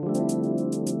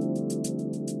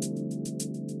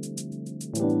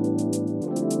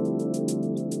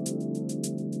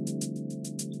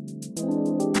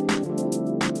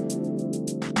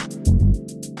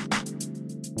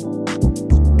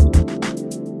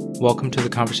Welcome to The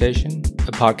Conversation,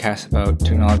 a podcast about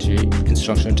technology,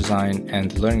 instructional design, and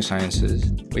the learning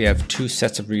sciences. We have two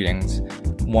sets of readings,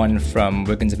 one from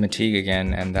Wiggins and Mateague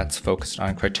again, and that's focused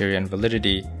on criteria and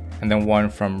validity, and then one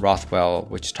from Rothwell,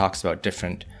 which talks about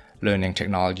different learning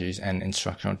technologies and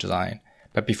instructional design.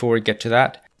 But before we get to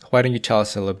that, why don't you tell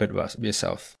us a little bit about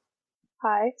yourself?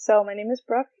 Hi, so my name is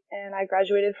Brooke, and I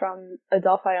graduated from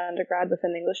Adelphi undergrad with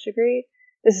an English degree.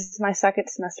 This is my second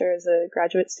semester as a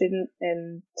graduate student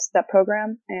in STEP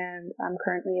program, and I'm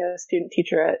currently a student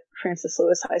teacher at Francis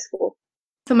Lewis High School.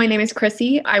 So my name is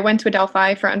Chrissy. I went to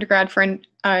Adelphi for undergrad for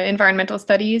environmental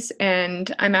studies,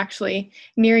 and I'm actually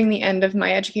nearing the end of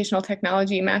my educational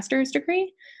technology master's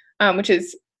degree, which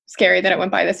is scary that it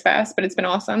went by this fast, but it's been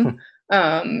awesome.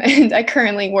 And I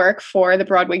currently work for the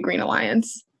Broadway Green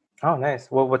Alliance. Oh, nice.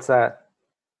 Well, what's that?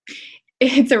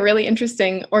 It's a really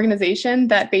interesting organization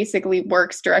that basically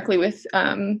works directly with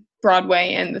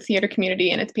Broadway and the theater community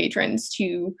and its patrons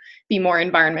to be more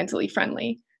environmentally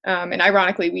friendly. And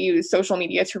ironically, we use social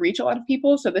media to reach a lot of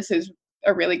people. So this is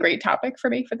a really great topic for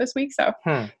me for this week. So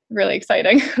really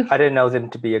exciting. I didn't know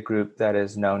them to be a group that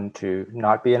is known to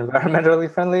not be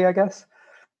environmentally friendly, I guess.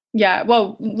 Yeah,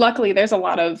 well, luckily there's a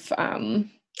lot of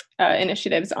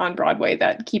initiatives on Broadway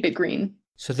that keep it green.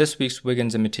 So this week's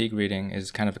Wiggins and Mateague reading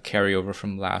is kind of a carryover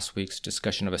from last week's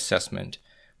discussion of assessment.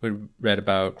 We read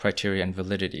about criteria and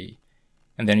validity.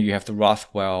 And then you have the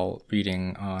Rothwell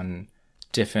reading on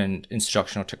different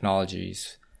instructional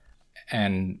technologies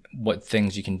and what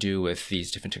things you can do with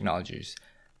these different technologies,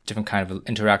 different kind of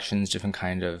interactions, different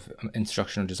kind of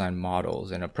instructional design models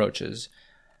and approaches.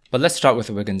 But let's start with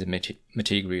the Wiggins and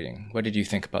Mateague reading. What did you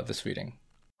think about this reading?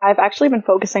 I've actually been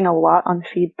focusing a lot on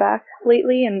feedback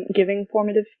lately and giving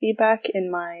formative feedback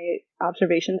in my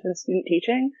observations in student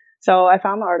teaching. So I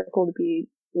found the article to be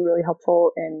really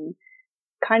helpful in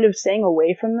kind of staying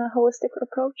away from the holistic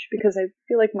approach, because I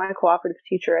feel like my cooperative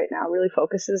teacher right now really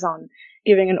focuses on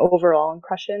giving an overall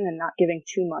impression and not giving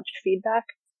too much feedback.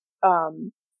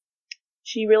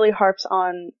 She really harps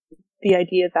on the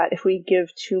idea that if we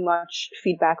give too much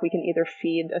feedback, we can either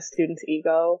feed a student's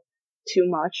ego too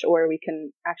much, or we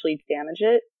can actually damage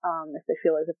it if they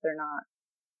feel as if they're not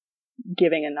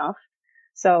giving enough.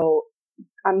 So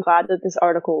I'm glad that this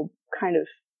article kind of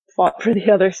fought for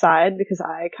the other side, because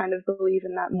I kind of believe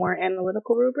in that more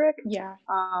analytical rubric. Yeah.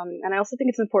 And I also think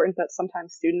it's important that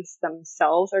sometimes students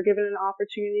themselves are given an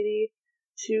opportunity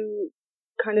to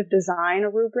kind of design a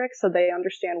rubric so they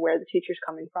understand where the teacher's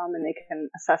coming from and they can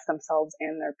assess themselves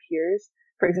and their peers.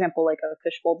 For example, like a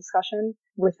fishbowl discussion.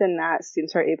 Within that,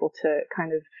 students are able to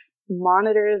kind of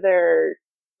monitor their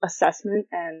assessment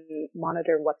and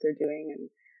monitor what they're doing and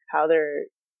how they're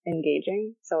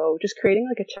engaging. So just creating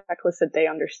like a checklist that they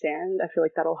understand, I feel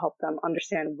like that'll help them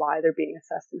understand why they're being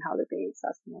assessed and how they're being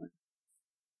assessed more.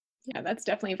 Yeah, that's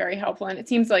definitely very helpful. And it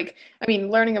seems like,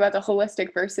 learning about the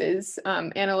holistic versus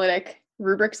analytic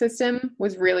rubric system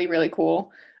was really, really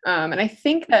cool. And I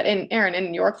think that Erin,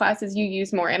 in your classes, you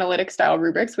use more analytic style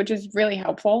rubrics, which is really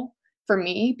helpful for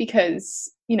me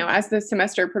because, as the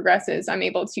semester progresses, I'm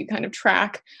able to kind of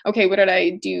track, okay, what did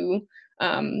I do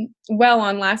well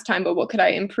on last time, but what could I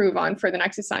improve on for the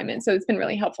next assignment? So it's been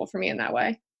really helpful for me in that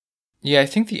way. Yeah, I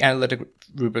think the analytic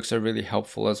rubrics are really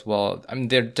helpful as well.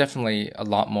 They're definitely a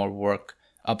lot more work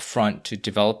up front to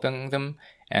developing them.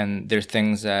 And there's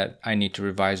things that I need to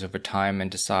revise over time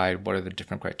and decide what are the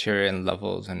different criteria and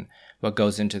levels and what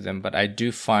goes into them. But I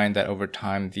do find that over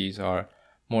time, these are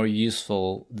more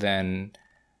useful than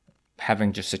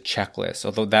having just a checklist.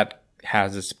 Although that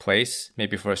has its place,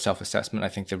 maybe for a self-assessment, I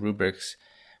think the rubrics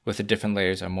with the different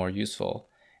layers are more useful.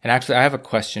 And actually, I have a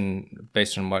question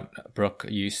based on what, Brooke,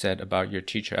 you said about your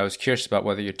teacher. I was curious about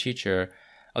whether your teacher,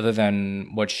 other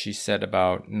than what she said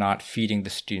about not feeding the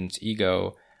student's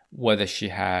ego, whether she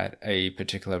had a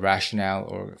particular rationale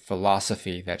or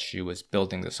philosophy that she was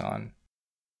building this on.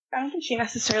 I don't think she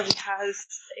necessarily has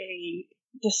a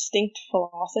distinct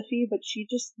philosophy, but she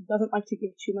just doesn't like to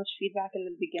give too much feedback in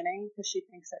the beginning because she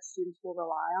thinks that students will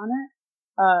rely on it.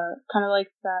 Kind of like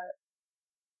that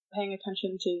paying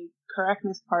attention to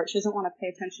correctness part. She doesn't want to pay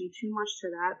attention too much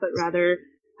to that, but rather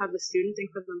have the student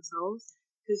think for themselves.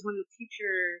 Because when the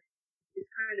teacher is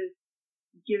kind of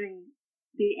giving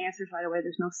the answers right away,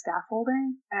 there's no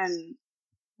scaffolding, and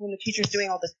when the teacher's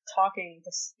doing all the talking,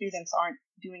 the students aren't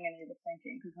doing any of the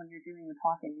thinking, because when you're doing the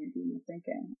talking, you're doing the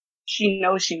thinking.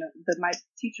 My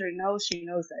teacher knows she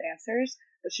knows the answers,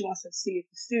 but she wants to see if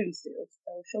the students do.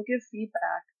 So she'll give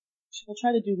feedback. She'll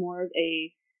try to do more of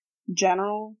a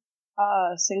general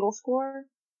single score,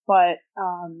 but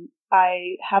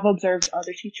I have observed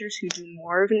other teachers who do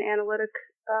more of an analytic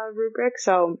rubric.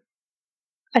 So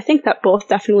I think that both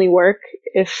definitely work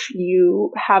if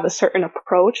you have a certain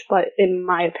approach, but in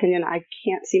my opinion, I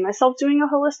can't see myself doing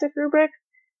a holistic rubric,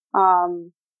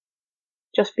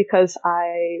 just because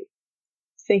I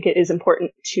think it is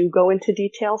important to go into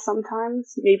detail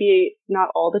sometimes, maybe not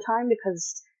all the time,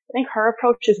 because I think her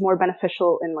approach is more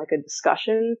beneficial in like a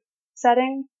discussion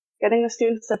setting, getting the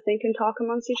students to think and talk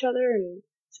amongst each other and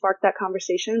spark that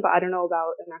conversation. But I don't know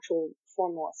about an actual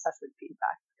formal assessment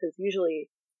feedback, because usually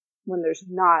when there's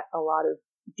not a lot of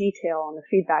detail on the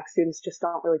feedback, students just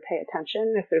don't really pay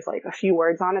attention. If there's like a few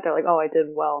words on it, they're like, oh, I did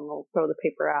well, and they'll throw the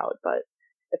paper out. But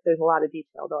if there's a lot of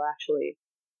detail, they'll actually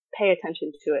pay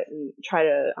attention to it and try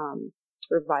to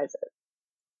revise it.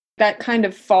 That kind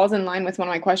of falls in line with one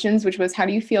of my questions, which was, how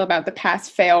do you feel about the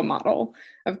pass-fail model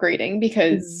of grading?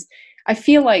 Because I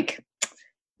feel like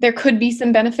there could be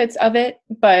some benefits of it,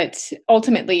 but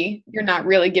ultimately you're not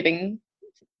really giving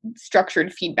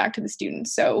structured feedback to the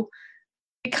students. So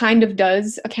it kind of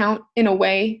does account in a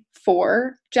way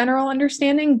for general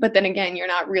understanding, but then again, you're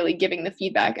not really giving the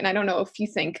feedback. And I don't know if you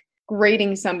think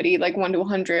grading somebody like 1 to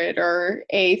 100 or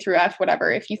A through F, whatever,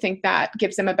 if you think that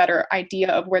gives them a better idea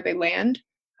of where they land.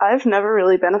 I've never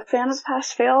really been a fan of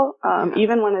pass-fail,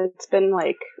 even when it's been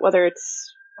like, whether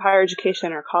it's higher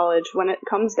education or college, when it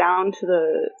comes down to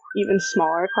the even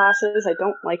smaller classes, I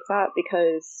don't like that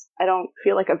because I don't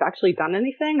feel like I've actually done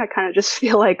anything. I kind of just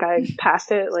feel like I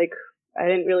passed it, like I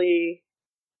didn't really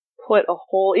put a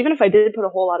whole, even if I did put a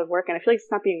whole lot of work in, I feel like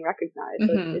it's not being recognized. It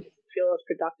doesn't feel as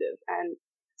productive. And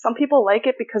some people like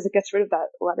it because it gets rid of that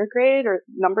letter grade or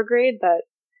number grade that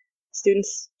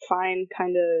students find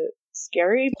kind of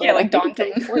scary. But yeah, like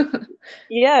daunting.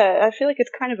 Yeah, I feel like it's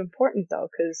kind of important though,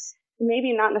 because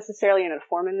maybe not necessarily an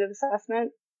informative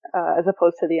assessment as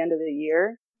opposed to the end of the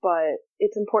year, but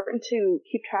it's important to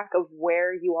keep track of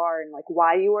where you are and like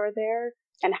why you are there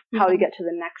and how to get to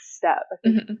the next step. I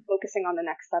think focusing on the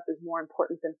next step is more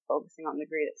important than focusing on the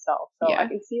grade itself. So I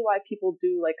can see why people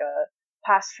do like a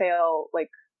pass-fail, like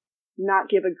not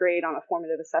give a grade on a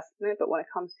formative assessment, but when it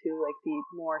comes to like the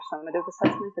more summative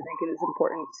assessments, I think it is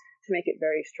important to make it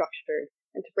very structured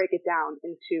and to break it down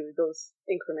into those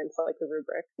increments like the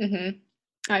rubric.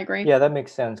 I agree. Yeah, that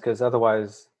makes sense, because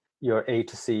otherwise your A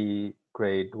to C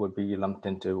grade would be lumped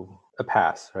into a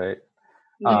pass, right?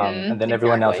 And then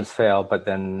everyone else has failed, but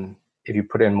then if you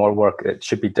put in more work, it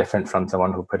should be different from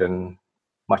someone who put in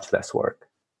much less work.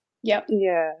 Yep.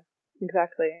 Yeah,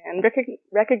 exactly. And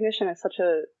recognition is such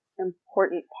a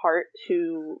important part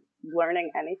to learning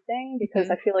anything,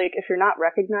 because I feel like if you're not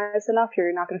recognized enough,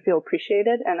 you're not going to feel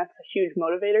appreciated, and that's a huge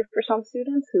motivator for some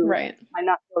students who might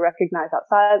not feel recognized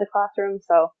outside of the classroom.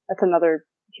 So that's another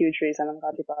huge reason. I'm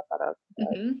glad you brought that up.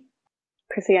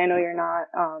 Chrissy, I know you're not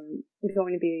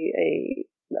going to be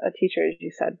a teacher, as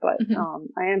you said, but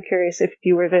I am curious, if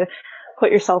you were to put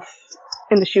yourself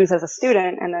in the shoes as a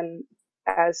student and then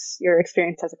as your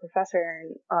experience as a professor,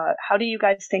 how do you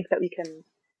guys think that we can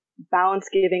balance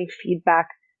giving feedback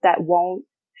that won't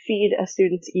feed a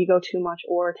student's ego too much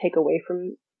or take away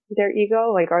from their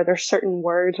ego? Like, are there certain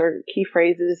words or key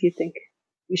phrases you think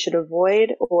we should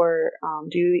avoid? Or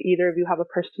do either of you have a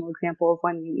personal example of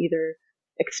when you either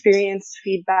experienced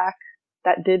feedback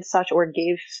that did such or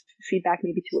gave feedback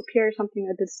maybe to a peer or something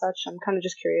that did such? I'm kind of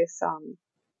just curious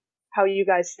how you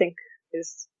guys think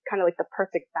is kind of like the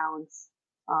perfect balance,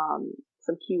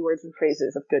 some keywords and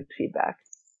phrases of good feedback.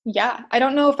 Yeah, I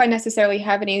don't know if I necessarily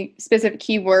have any specific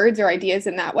keywords or ideas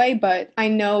in that way, but I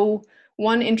know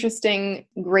one interesting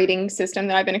grading system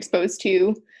that I've been exposed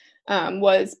to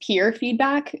was peer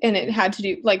feedback. And it had to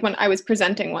do, like when I was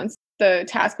presenting once, the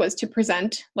task was to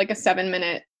present like a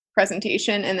 7-minute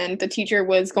presentation, and then the teacher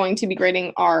was going to be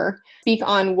grading our speak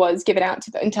on was given out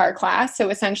to the entire class. So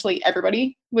essentially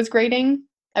everybody was grading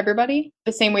everybody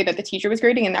the same way that the teacher was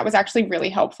grading, and that was actually really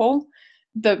helpful.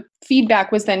 The feedback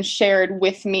was then shared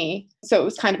with me. So it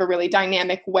was kind of a really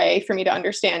dynamic way for me to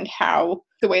understand how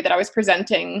the way that I was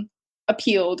presenting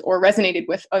appealed or resonated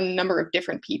with a number of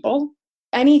different people.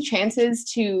 Any chances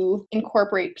to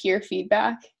incorporate peer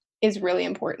feedback is really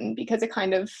important, because it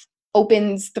kind of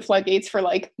opens the floodgates for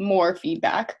like more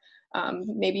feedback.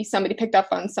 Maybe somebody picked up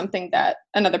on something that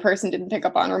another person didn't pick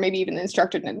up on, or maybe even the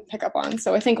instructor didn't pick up on.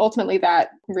 So I think ultimately that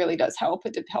really does help.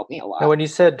 It did help me a lot. Now, when you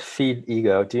said feed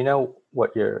ego, do you know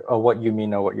what you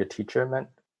mean or what your teacher meant?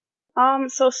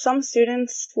 So some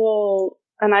students will,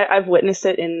 and I've witnessed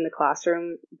it in the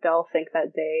classroom, they'll think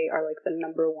that they are like the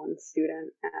number one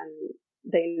student, and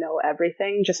they know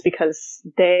everything, just because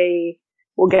they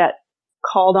will get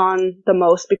called on the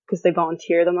most because they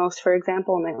volunteer the most, for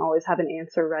example, and they always have an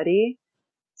answer ready.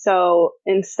 So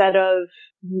instead of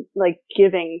like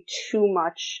giving too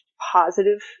much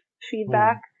positive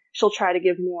feedback, she'll try to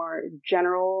give more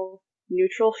general,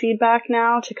 neutral feedback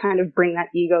now to kind of bring that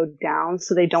ego down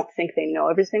so they don't think they know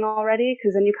everything already.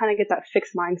 Because then you kind of get that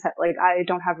fixed mindset, like, I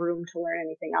don't have room to learn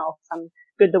anything else. I'm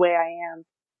good the way I am,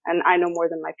 and I know more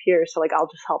than my peers, so like I'll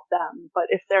just help them. But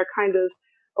if they're kind of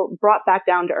brought back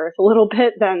down to earth a little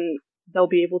bit, then they'll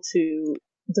be able to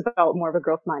develop more of a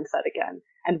growth mindset again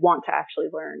and want to actually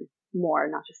learn more,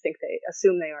 not just think they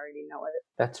assume they already know it.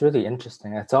 That's really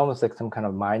interesting. It's almost like some kind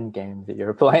of mind game that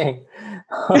you're playing.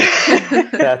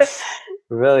 That's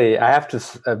really, I have to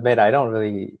admit,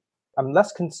 I'm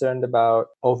less concerned about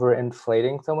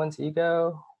overinflating someone's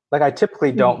ego. Like, I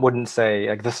typically wouldn't say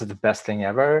like this is the best thing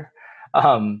ever.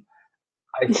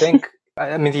 I think,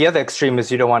 I mean, the other extreme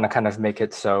is you don't want to kind of make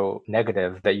it so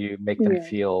negative that you make them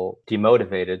feel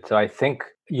demotivated. So I think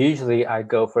usually I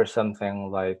go for something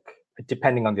like,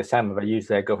 depending on the assignment, but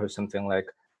usually I go for something like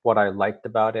what I liked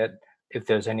about it, if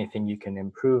there's anything you can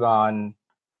improve on,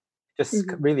 just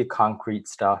really concrete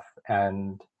stuff.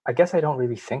 And I guess I don't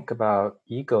really think about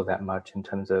ego that much in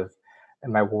terms of,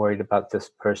 am I worried about this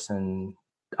person,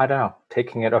 I don't know,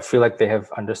 taking it or feel like they have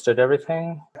understood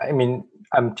everything? I mean,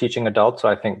 I'm teaching adults, so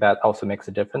I think that also makes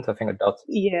a difference. I think adults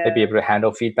may be able to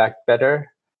handle feedback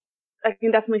better. I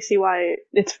can definitely see why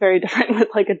it's very different with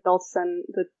like adults and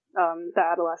the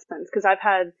adolescents, because I've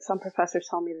had some professors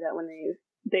tell me that when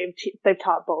they've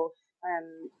taught both,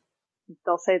 and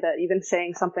they'll say that even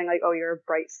saying something like, "Oh, you're a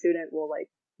bright student," will like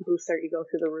boost their ego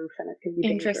through the roof, and it can be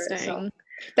dangerous.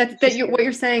 Interesting. What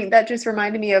you're saying, that just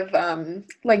reminded me of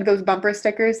like those bumper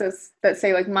stickers that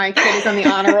say like my kid is on the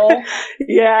honor roll.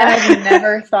 Yeah. And I've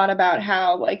never thought about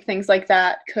how like things like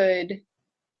that could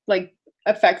like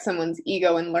affect someone's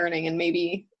ego and learning, and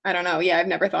maybe, I don't know. Yeah, I've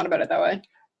never thought about it that way.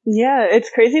 Yeah,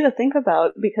 it's crazy to think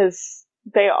about because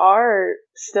they are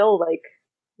still like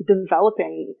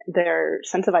developing their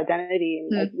sense of identity,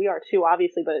 and like we are too,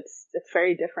 obviously, but it's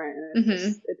very different, and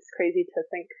it's crazy to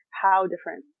think how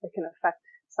different it can affect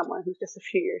someone who's just a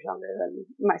few years younger than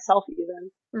myself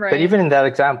even. Right. But even in that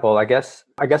example, I guess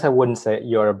I wouldn't say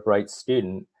you're a bright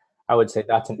student. I would say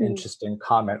that's an interesting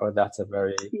comment, or that's a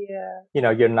very,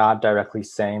 you're not directly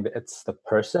saying that it's the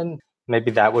person.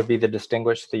 Maybe that would be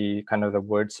the kind of the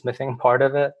wordsmithing part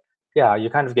of it. Yeah, you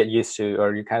kind of get used to,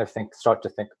 or you kind of start to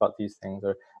think about these things,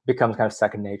 or becomes kind of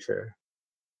second nature.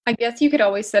 I guess you could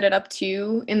always set it up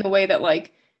too in the way that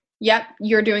like, yep,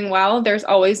 you're doing well, there's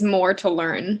always more to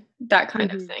learn, that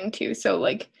kind of thing too. So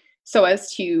like, so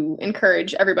as to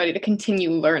encourage everybody to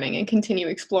continue learning and continue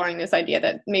exploring this idea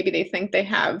that maybe they think they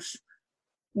have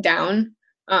down,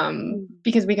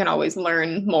 because we can always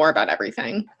learn more about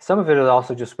everything. Some of it is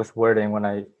also just with wording.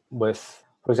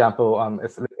 For example,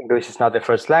 if English is not their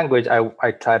first language,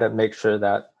 I try to make sure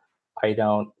that I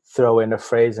don't throw in a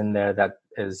phrase in there that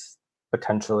is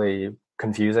potentially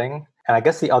confusing. And I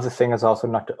guess the other thing is also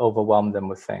not to overwhelm them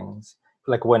with things.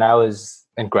 Like when I was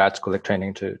in grad school, like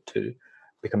training to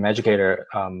become an educator,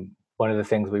 one of the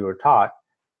things we were taught,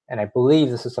 and I believe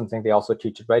this is something they also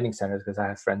teach at writing centers, because I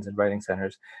have friends in writing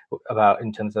centers, about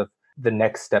in terms of the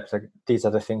next steps, like these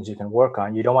are the things you can work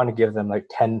on. You don't want to give them like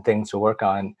 10 things to work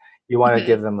on. You want to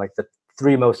give them like the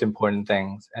 3 most important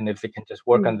things. And if they can just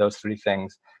work on those 3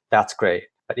 things, that's great.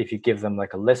 But if you give them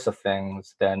like a list of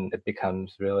things, then it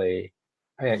becomes really,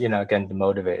 again,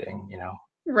 demotivating,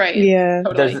 Right. Yeah.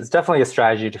 Totally. There's definitely a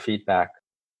strategy to feedback.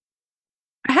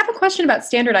 I have a question about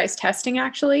standardized testing,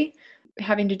 actually,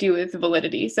 having to do with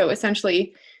validity. So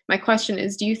essentially, my question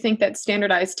is, do you think that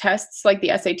standardized tests like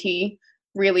the SAT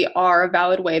really are a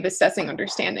valid way of assessing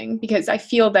understanding? Because I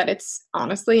feel that it's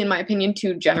honestly, in my opinion,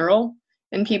 too general,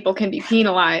 and people can be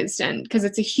penalized, and because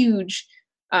it's a huge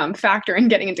factor in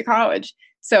getting into college.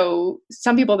 So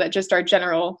some people that just are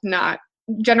generally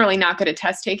not good at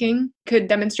test taking could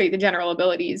demonstrate the general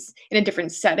abilities in a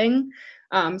different setting.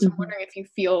 So I'm wondering if you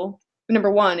feel,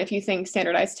 number one, if you think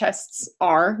standardized tests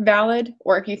are valid,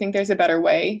 or if you think there's a better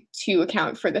way to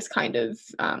account for this kind of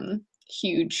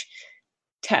huge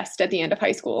test at the end of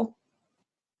high school.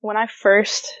 When I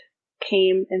first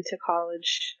came into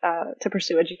college to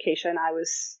pursue education, I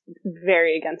was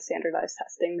very against standardized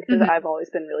testing because I've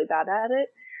always been really bad at it.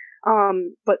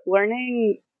 But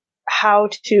learning how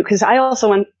to, because I also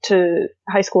went to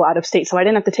high school out of state, so I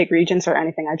didn't have to take Regents or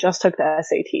anything. I just took the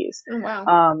SATs. Oh,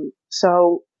 wow.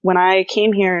 So when I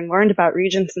came here and learned about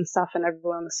Regents and stuff, and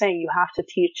everyone was saying you have to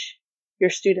teach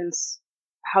your students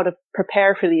how to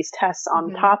prepare for these tests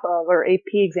on top of, or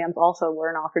AP exams also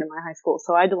weren't offered in my high school.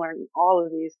 So I had to learn all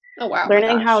of these. Oh, wow.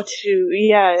 Learning how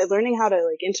to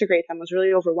like integrate them was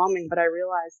really overwhelming. But I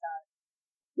realized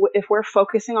that if we're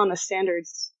focusing on the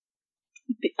standards,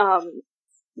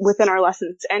 within our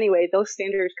lessons anyway, those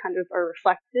standards kind of are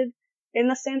reflected in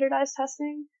the standardized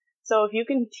testing. So if you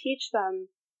can teach them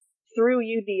through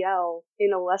UDL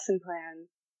in a lesson plan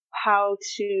how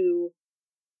to,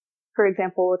 for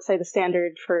example, let's say the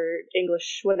standard for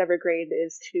English, whatever grade,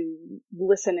 is to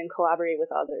listen and collaborate with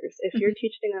others. If you're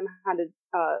teaching them how to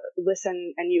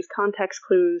listen and use context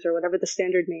clues or whatever the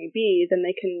standard may be, then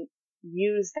they can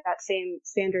use that same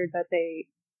standard that they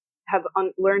have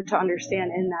learned to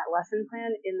understand in that lesson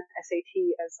plan in the SAT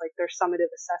as like their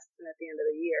summative assessment at the end of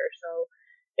the year. So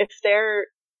if they're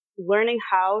learning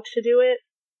how to do it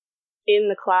in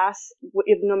the class,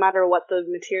 no matter what the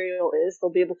material is,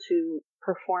 they'll be able to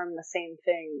perform the same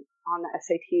thing on the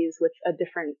SATs with a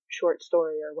different short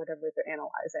story or whatever they're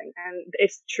analyzing. And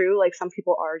it's true, like some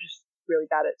people are just really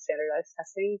bad at standardized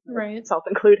testing, right,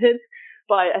 self-included.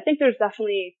 But I think there's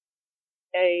definitely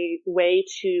a way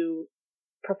to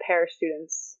prepare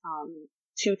students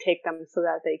to take them so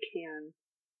that they can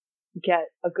get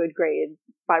a good grade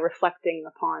by reflecting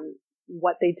upon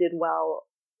what they did well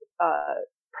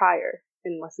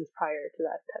in lessons prior to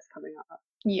that test coming up.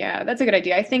 Yeah, that's a good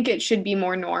idea. I think it should be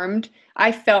more normed.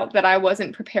 I felt that I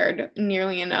wasn't prepared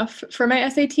nearly enough for my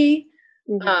SAT.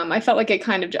 I felt like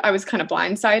I was kind of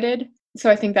blindsided. So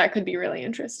I think that could be really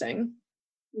interesting.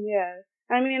 Yeah.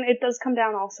 I mean, it does come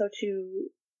down also to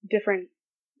different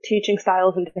teaching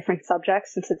styles and different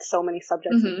subjects, since it's so many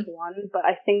subjects into one. But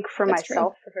I think for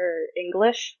myself, for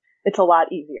English, it's a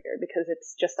lot easier because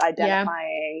it's just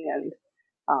identifying and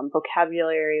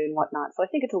vocabulary and whatnot. So I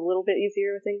think it's a little bit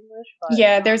easier with English. But,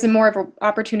 yeah, there's a more of an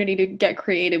opportunity to get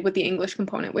creative with the English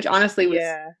component, which honestly was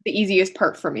the easiest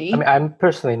part for me. I mean, I'm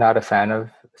personally not a fan of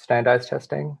standardized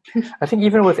testing. I think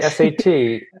even with SAT,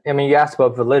 I mean, you asked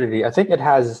about validity. I think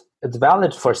it's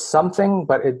valid for something,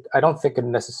 but I don't think it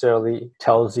necessarily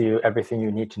tells you everything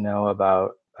you need to know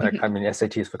about, I mean,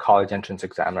 SAT is for college entrance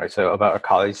exam, right? So about a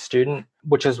college student,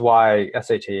 which is why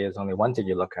SAT is only one thing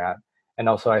you look at. And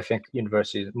also, I think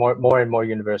universities, more and more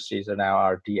universities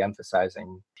are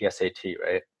de-emphasizing the SAT,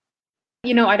 right?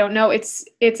 You know, I don't know. It's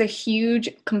a huge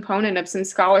component of some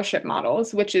scholarship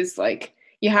models, which is like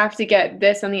you have to get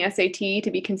this on the SAT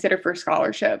to be considered for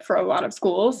scholarship for a lot of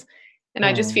schools. And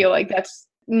I just feel like that's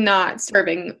not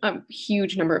serving a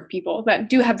huge number of people that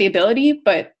do have the ability,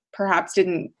 but perhaps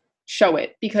didn't show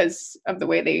it because of the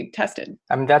way they tested.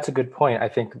 I mean, that's a good point. I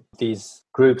think these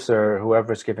groups or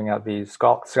whoever's giving out these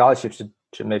scholarships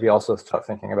should maybe also start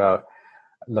thinking about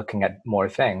looking at more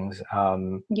things. I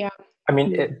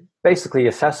mean, basically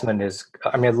assessment is,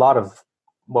 I mean, a lot of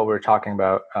what we're talking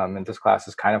about in this class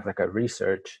is kind of like a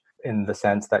research, in the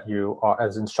sense that you are,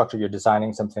 as instructor, you're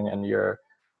designing something and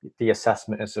the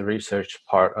assessment is the research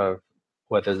part of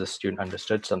whether the student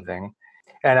understood something.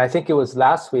 And I think it was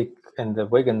last week in the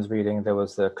Wiggins reading, there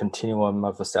was the continuum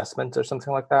of assessments or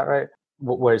something like that, right?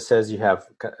 Where it says you have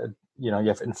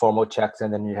informal checks,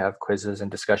 and then you have quizzes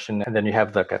and discussion, and then you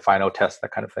have like a final test,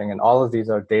 that kind of thing. And all of these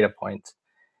are data points.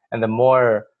 And the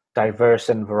more diverse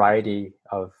and variety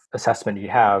of assessment you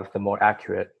have, the more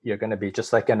accurate you're going to be.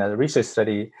 Just like in a research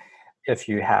study, if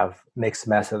you have mixed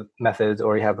methods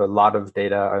or you have a lot of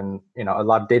data and a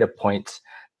lot of data points,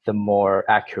 the more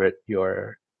accurate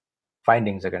your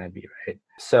findings are going to be, right?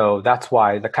 So that's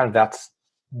why that's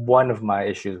one of my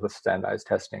issues with standardized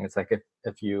testing. It's like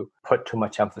if you put too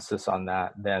much emphasis on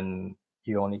that, then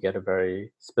you only get a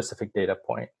very specific data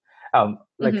point.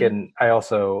 I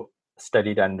also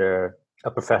studied under a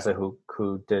professor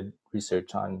who did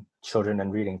research on children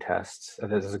and reading tests.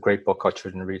 There's a great book called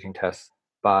Children Reading Tests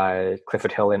by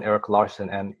Clifford Hill and Eric Larson,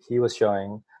 and he was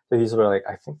showing, so these were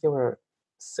I think they were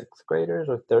sixth graders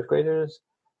or third graders,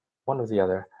 one or the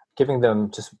other, giving them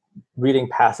just reading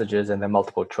passages and then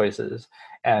multiple choices,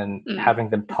 and having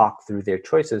them talk through their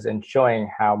choices and showing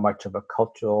how much of a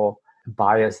cultural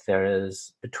bias there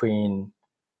is between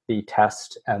the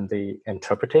test and the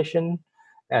interpretation.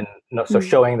 And so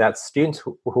showing that students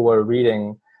who are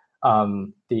reading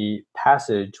the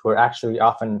passage were actually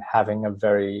often having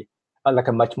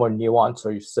a much more nuanced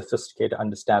or sophisticated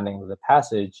understanding of the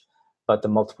passage, but the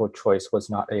multiple choice was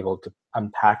not able to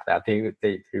unpack that. They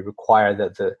require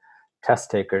that the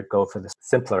test taker go for the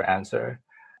simpler answer.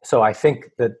 So I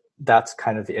think that's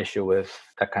kind of the issue with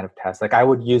that kind of test. Like I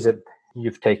would use it,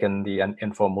 you've taken the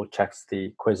informal checks,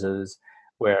 the quizzes,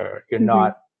 where you're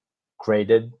not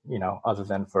graded, other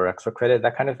than for extra credit,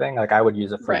 that kind of thing. Like I would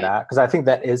use it for that, because I think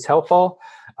that is helpful.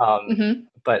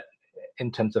 But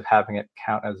in terms of having it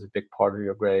count as a big part of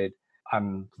your grade,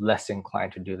 I'm less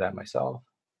inclined to do that myself.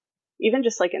 Even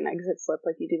just like an exit slip,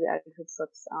 like you do the exit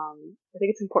slips, I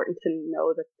think it's important to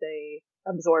know that they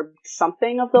absorbed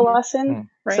something of the lesson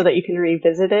Right. so that you can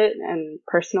revisit it and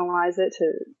personalize it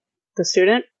to the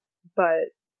student.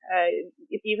 But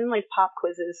even like pop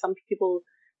quizzes, some people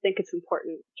think it's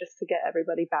important just to get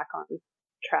everybody back on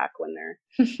track when they're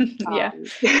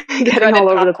getting all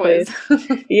over the place.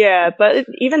 Yeah, but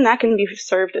even that can be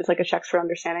served as like a checks for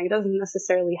understanding. It doesn't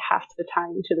necessarily have to tie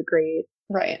into the grade.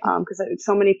 Right. Because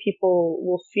so many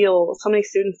so many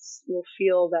students will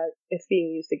feel that it's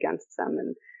being used against them,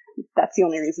 and that's the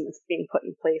only reason it's being put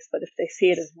in place. But if they see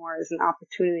it as more as an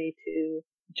opportunity to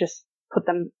just put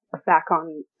them back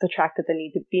on the track that they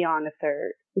need to be on if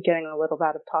they're getting a little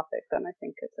out of topic, then I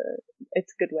think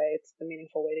it's a good way. It's a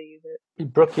meaningful way to use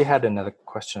it. Brooke, you had another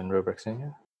question, Rubrics, didn't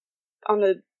you? On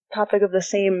the topic of the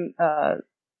same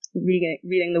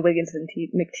reading the Wiggins and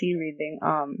McTee reading,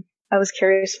 I was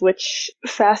curious which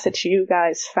facets you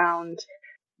guys found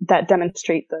that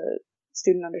demonstrate the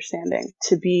student understanding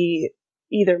to be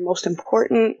either most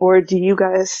important, or do you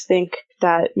guys think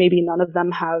that maybe none of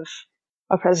them have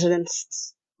a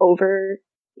precedence over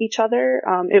each other?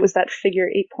 It was that figure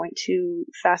 8.2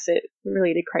 facet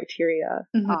related criteria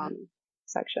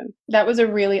section. That was a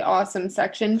really awesome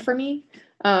section for me.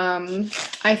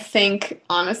 I think,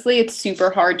 honestly, it's super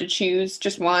hard to choose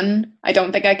just one. I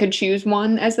don't think I could choose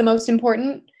one as the most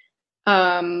important.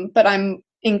 But I'm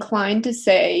inclined to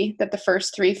say that the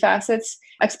first three facets,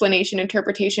 explanation,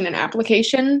 interpretation, and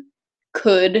application,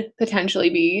 could potentially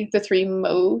be the three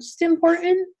most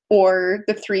important, or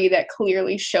the three that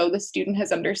clearly show the student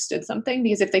has understood something.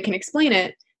 Because if they can explain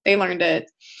it, they learned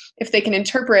it. If they can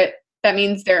interpret, that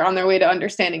means they're on their way to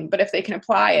understanding. But if they can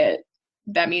apply it,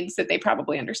 that means that they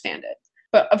probably understand it.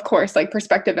 But of course, like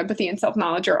perspective, empathy, and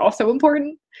self-knowledge are also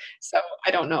important. So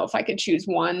I don't know if I could choose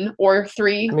one or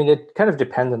three. I mean, it kind of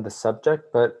depends on the subject,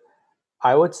 but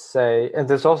I would say, and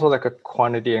there's also like a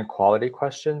quantity and quality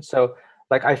question. So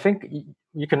like, I think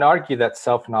you can argue that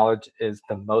self-knowledge is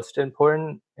the most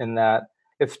important, in that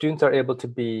if students are able to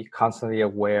be constantly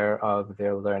aware of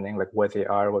their learning, like where they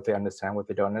are, what they understand, what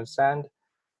they don't understand,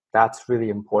 that's really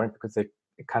important because it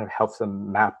kind of helps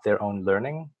them map their own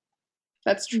learning.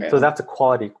 That's true. So that's a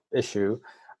quality issue,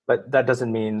 but that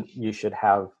doesn't mean you should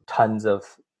have tons of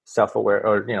self-aware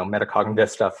or metacognitive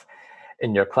stuff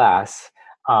in your class.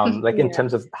 In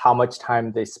terms of how much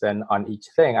time they spend on each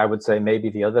thing, I would say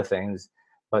maybe the other things,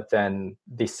 but then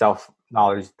the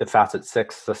self-knowledge, the facet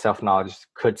 6, the self-knowledge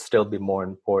could still be more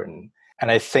important. And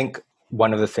I think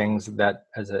one of the things that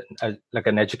as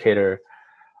an educator,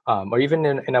 or even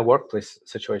in a workplace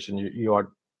situation, you are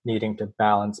needing to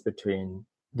balance between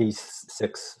these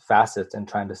 6 facets and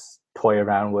trying to toy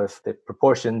around with the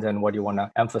proportions and what you want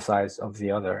to emphasize of the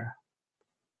other.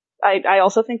 I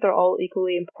also think they're all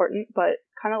equally important, but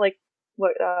kind of like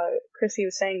what Chrissy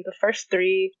was saying, the first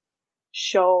 3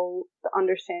 show the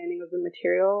understanding of the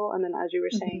material, and then as you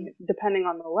were saying, depending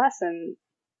on the lesson,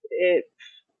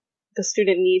 the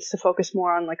student needs to focus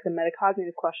more on like the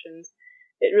metacognitive questions.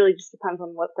 It really just depends on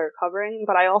what they're covering,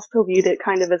 but I also viewed it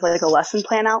kind of as like a lesson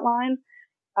plan outline.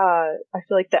 I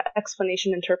feel like the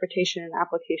explanation, interpretation, and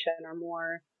application are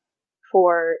more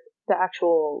for the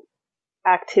actual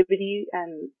activity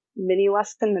and mini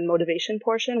lesson and motivation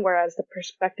portion, whereas the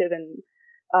perspective and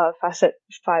facet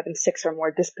 5 and 6 are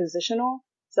more dispositional.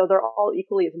 So they're all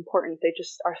equally as important. They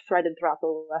just are threaded throughout the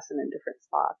lesson in different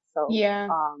spots. So yeah.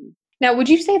 Now, would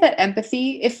you say that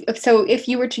empathy, if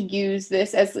you were to use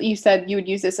this, as you said, you would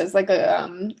use this as like a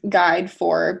guide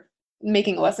for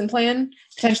making a lesson plan,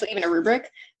 potentially even a rubric,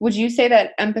 would you say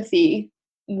that empathy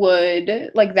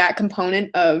would, like, that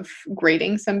component of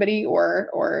grading somebody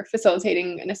or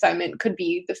facilitating an assignment could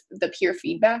be the peer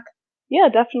feedback? Yeah,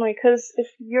 definitely. Because if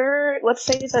let's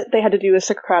say that they had to do a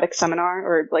Socratic seminar,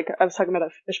 or like I was talking about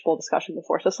a fishbowl discussion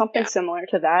before, so something similar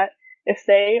to that. If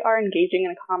they are engaging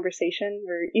in a conversation,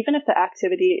 or even if the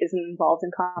activity isn't involved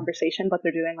in conversation, but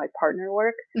they're doing like partner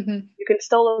work, you can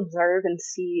still observe and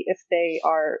see if they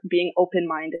are being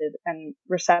open-minded and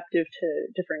receptive to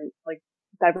different, like,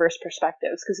 diverse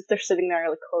perspectives. Because if they're sitting there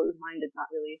like closed-minded, not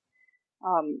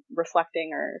really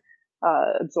reflecting or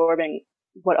absorbing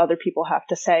what other people have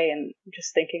to say and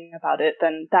just thinking about it,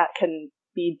 then that can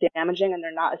be damaging, and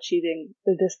they're not achieving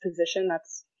the disposition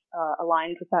that's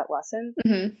aligned with that lesson.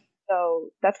 So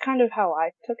that's kind of how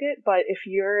I took it. But if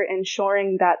you're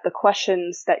ensuring that the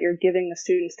questions that you're giving the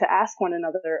students to ask one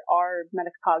another are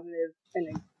metacognitive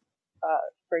and,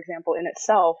 for example, in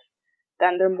itself,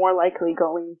 then they're more likely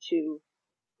going to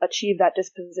achieve that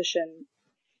disposition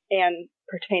and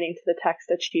pertaining to the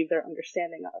text achieve their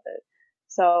understanding of it.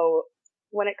 So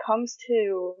when it comes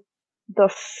to the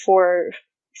fourth,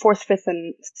 fifth,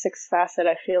 and sixth facet,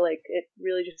 I feel like it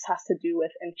really just has to do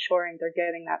with ensuring they're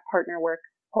getting that partner work,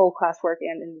 whole class work,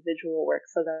 and individual work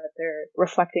so that they're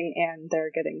reflecting and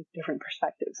they're getting different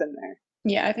perspectives in there.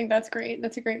 Yeah, I think that's great.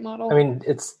 That's a great model. I mean,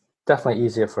 it's definitely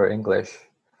easier for English.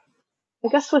 I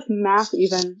guess with math,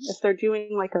 even if they're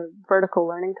doing like a vertical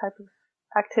learning type of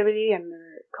activity and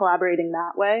they're collaborating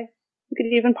that way, you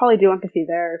could even probably do empathy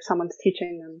there if someone's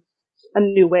teaching them a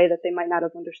new way that they might not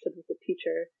have understood with the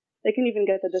teacher. They can even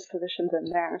get the dispositions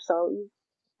in there. So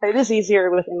it is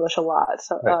easier with English a lot,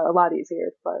 a lot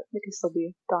easier, but it can still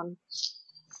be done.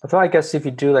 Although I guess if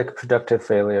you do like a productive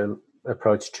failure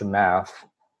approach to math,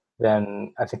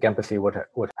 then I think empathy would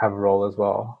have a role as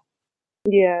well.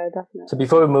 Yeah, definitely. So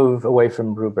before we move away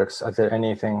from rubrics, are there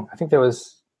anything, I think there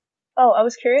was... Oh, I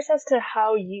was curious as to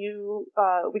how you,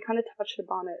 we kind of touched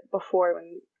upon it before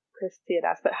when Christy had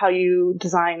asked, but how you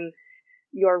design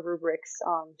your rubrics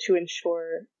to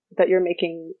ensure that you're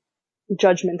making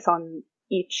judgments on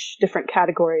each different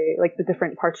category, like the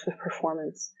different parts of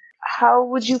performance. How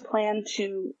would you plan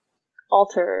to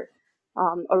alter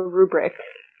a rubric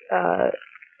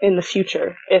in the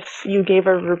future if you gave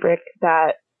a rubric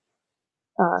that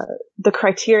the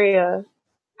criteria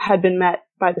had been met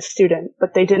by the student,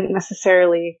 but they didn't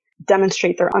necessarily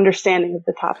demonstrate their understanding of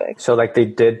the topic? So like they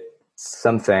did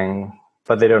something,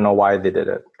 but they don't know why they did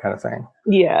it, kind of thing.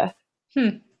 Yeah.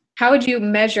 How would you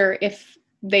measure if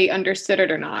they understood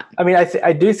it or not? I mean,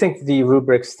 I do think the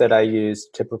rubrics that I use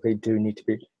typically do need to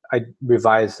be, I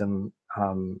revise them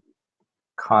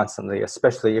constantly,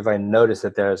 especially if I notice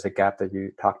that there is a gap that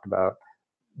you talked about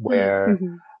where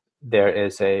there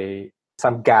is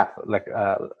some gap, like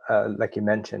you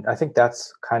mentioned. I think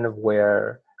that's kind of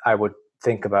where I would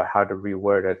think about how to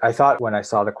reword it. I thought when I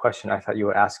saw the question, I thought you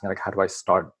were asking like, how do I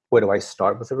start? Where do I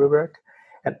start with a rubric?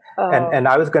 And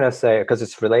I was going to say, because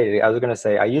it's related, I was going to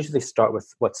say I usually start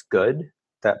with what's good,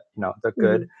 the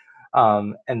good.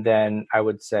 And then I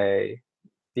would say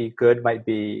the good might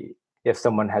be if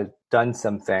someone has done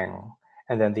something,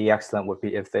 and then the excellent would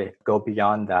be if they go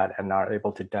beyond that and are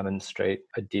able to demonstrate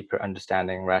a deeper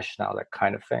understanding, rationale, that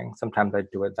kind of thing. Sometimes I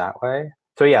do it that way.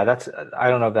 So yeah, I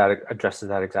don't know if that addresses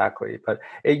that exactly, but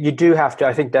you do have to,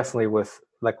 I think definitely with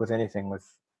anything with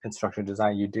instructional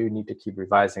design, you do need to keep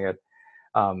revising it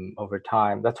over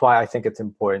time. That's why I think it's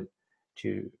important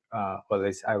to, or at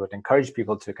least I would encourage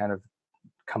people to kind of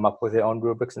come up with their own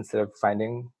rubrics instead of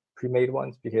finding pre-made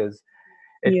ones, because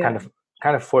it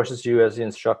kind of forces you as the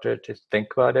instructor to think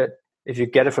about it. If you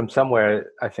get it from somewhere,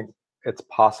 I think it's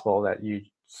possible that you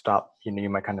stop, you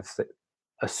might kind of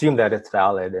assume that it's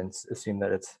valid and assume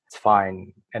that it's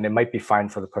fine. And it might be fine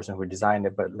for the person who designed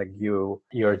it, but like you're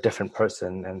a different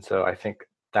person. And so I think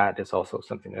that is also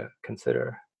something to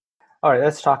consider. All right,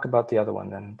 let's talk about the other one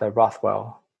then, the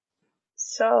Rothwell.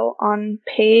 So on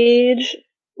page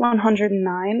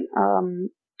 109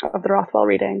 of the Rothwell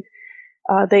reading,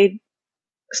 they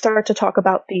start to talk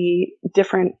about the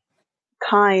different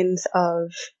kinds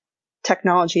of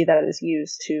technology that is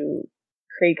used to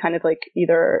create kind of like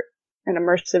either an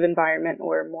immersive environment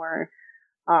or a more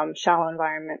shallow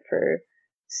environment for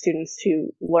students to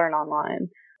learn online.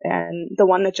 And the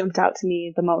one that jumped out to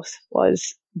me the most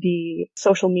was the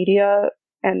social media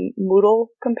and Moodle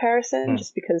comparison,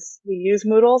 just because we use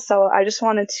Moodle. So I just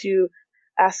wanted to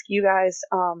ask you guys,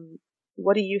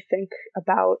 what do you think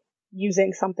about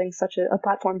using something a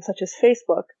platform such as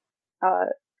Facebook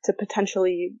to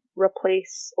potentially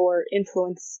replace or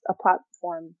influence a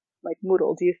platform like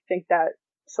Moodle? Do you think that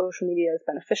social media is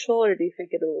beneficial, or do you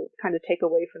think it'll kind of take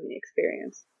away from the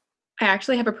experience? I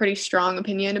actually have a pretty strong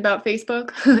opinion about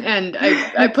Facebook, and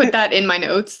I put that in my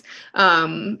notes.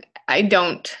 I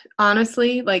don't,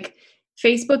 honestly, like,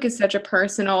 Facebook is such a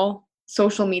personal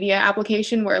social media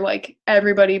application where like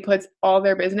everybody puts all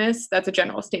their business, that's a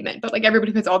general statement, but like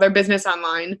everybody puts all their business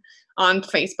online on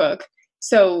Facebook.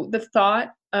 So the thought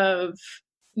of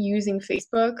using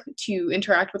Facebook to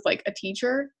interact with like a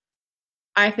teacher,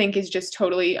 I think is just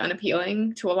totally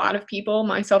unappealing to a lot of people,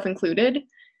 myself included.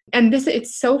 And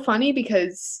it's so funny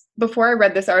because before I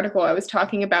read this article, I was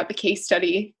talking about the case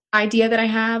study idea that I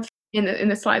have in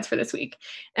the slides for this week.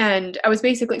 And I was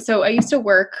so I used to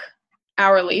work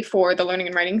hourly for the Learning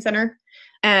and Writing Center.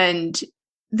 And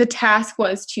the task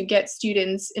was to get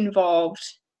students involved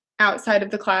outside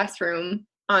of the classroom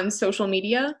on social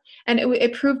media. And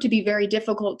it proved to be very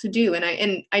difficult to do.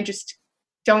 And I just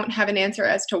don't have an answer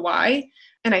as to why.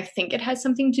 And I think it has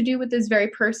something to do with this very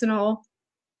personal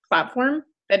platform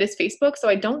that is Facebook. So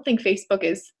I don't think Facebook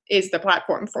is the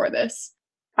platform for this.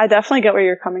 I definitely get where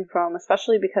you're coming from,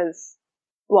 especially because,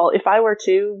 well, if I were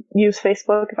to use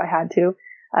Facebook, if I had to,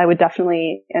 I would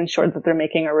definitely ensure that they're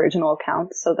making original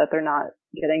accounts so that they're not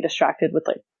getting distracted with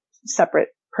like separate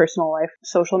personal life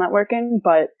social networking.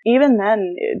 But even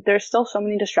then, there's still so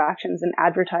many distractions, and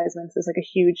advertisements is like a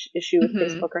huge issue with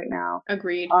Facebook right now.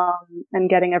 Agreed. And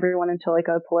getting everyone into like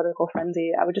a political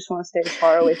frenzy. I would just want to stay as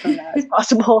far away from that as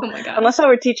possible. Oh my God. Unless I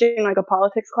were teaching like a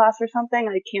politics class or something,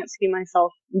 I can't see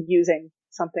myself using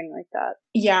something like that.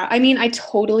 Yeah, I mean, I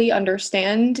totally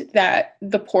understand that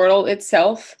the portal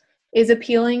itself is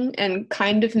appealing and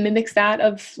kind of mimics that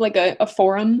of like a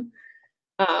forum.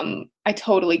 I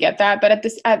totally get that, but at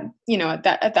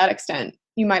that extent,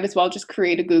 you might as well just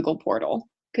create a Google portal,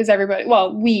 because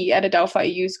we at Adelphi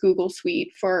use Google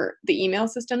Suite for the email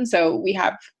system, so we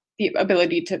have the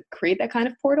ability to create that kind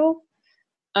of portal.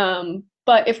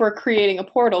 But if we're creating a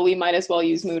portal, we might as well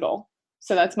use Moodle.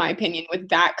 So that's my opinion with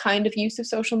that kind of use of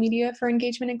social media for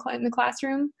engagement in the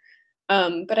classroom.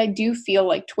 But I do feel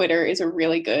like Twitter is a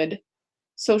really good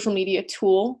social media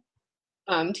tool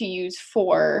to use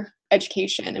for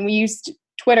education. And we used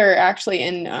Twitter actually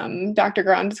in Dr.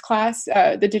 Grande's class,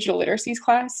 the digital literacies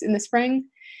class in the spring.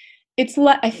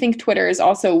 I think Twitter is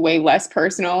also way less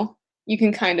personal. You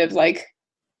can kind of like,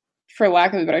 for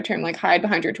lack of a better term, like hide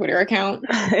behind your Twitter account.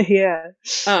 Yeah.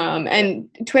 And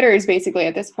Twitter is basically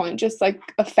at this point just like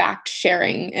a fact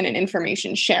sharing and an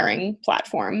information sharing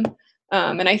platform.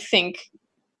 And I think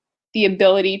the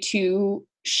ability to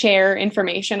share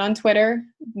information on Twitter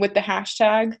with the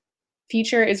hashtag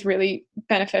feature is really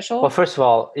beneficial. Well, first of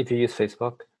all, if you use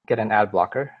Facebook, get an ad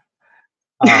blocker.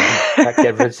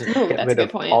 Get rid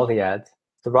of all the ads.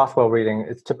 The Rothwell reading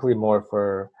is typically more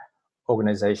for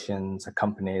organizations or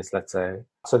companies, let's say.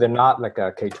 So they're not like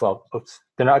a K-12.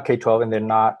 They're not K-12, and they're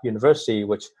not university,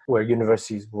 where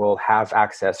universities will have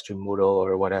access to Moodle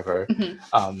or whatever.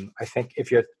 I think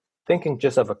if you're thinking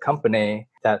just of a company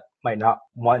that might not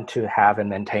want to have and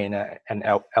maintain an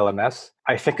LMS,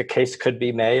 I think a case could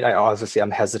be made.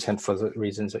 I'm hesitant for the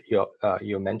reasons that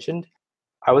you mentioned.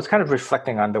 I was kind of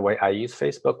reflecting on the way I use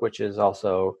Facebook, which is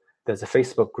also, there's a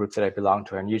Facebook group that I belong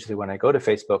to. And usually when I go to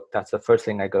Facebook, that's the first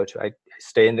thing I go to. I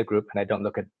stay in the group and I don't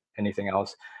look at anything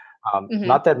else.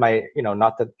 Not that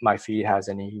my feed has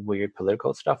any weird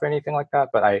political stuff or anything like that,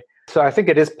 so I think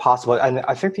it is possible. And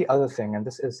I think the other thing, and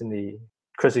this is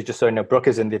Chrissy, just so you know, Brooke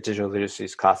is in the digital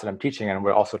literacies class that I'm teaching, and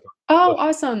we're also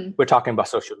awesome. We're talking about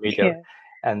social media. Yeah.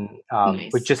 And nice.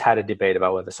 We just had a debate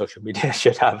about whether social media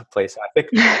should have a place. I think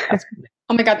that's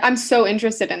oh my God, I'm so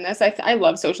interested in this. I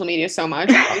love social media so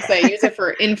much. Obviously, I use it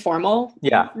for informal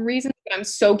reasons, but I'm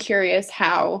so curious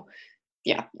how.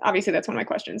 Yeah, obviously that's one of my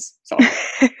questions. So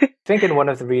I think in one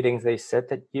of the readings they said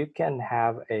that you can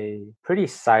have a pretty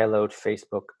siloed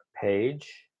Facebook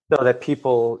page so that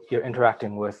people you're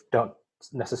interacting with don't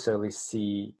necessarily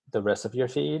see the rest of your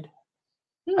feed.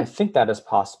 I think that is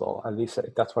possible. At least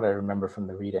that's what I remember from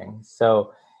the reading.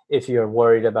 So if you're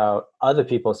worried about other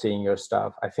people seeing your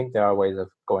stuff, I think there are ways of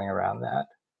going around that.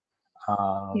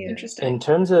 Interesting. In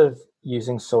terms of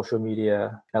using social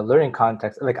media, learning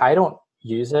context, like I don't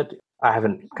use it. I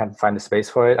haven't kind of find the space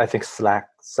for it. I think Slack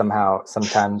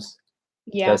sometimes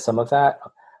does some of that,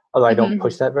 although I don't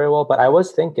push that very well. But I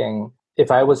was thinking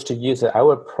if I was to use it, I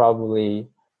would probably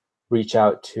reach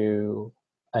out to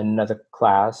another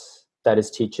class that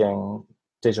is teaching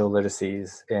digital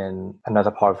literacies in another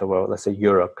part of the world, let's say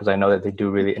Europe, because I know that they do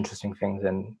really interesting things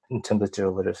in terms of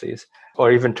digital literacies,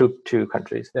 or even two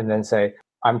countries, and then say,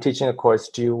 I'm teaching a course.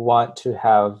 Do you want to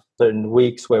have certain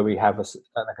weeks where we have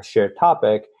a shared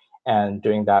topic? And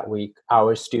during that week,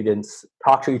 our students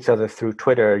talk to each other through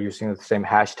Twitter using the same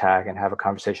hashtag and have a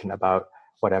conversation about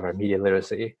whatever, media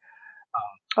literacy.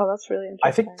 That's really interesting.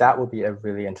 I think that would be a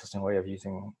really interesting way of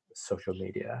using social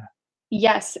media.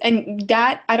 Yes. And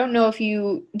that, I don't know if do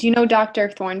you know Dr.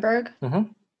 Thornburg?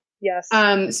 Mm-hmm. Yes.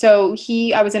 So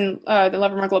I was in the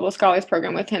Livermore Global Scholars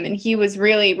Program with him, and he was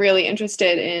really, really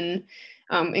interested in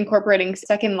incorporating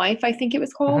Second Life, I think it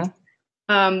was called,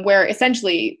 where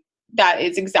essentially that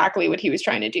is exactly what he was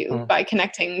trying to do by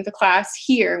connecting the class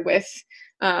here with,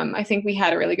 I think we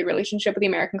had a really good relationship with the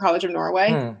American College of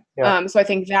Norway. So I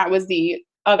think that was the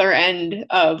other end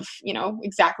of,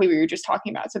 exactly what you were just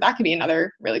talking about. So that could be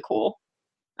another really cool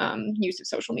use of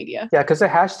social media. Yeah, because the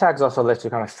hashtags also let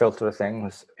you kind of filter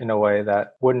things in a way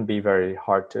that wouldn't be very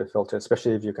hard to filter,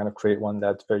 especially if you kind of create one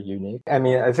that's very unique. I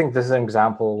mean, I think this is an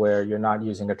example where you're not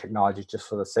using a technology just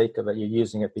for the sake of it. You're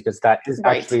using it because that is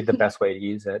actually the best way to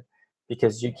use it.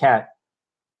 Because you can't,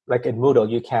 like in Moodle,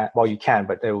 you can,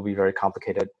 but it will be very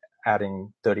complicated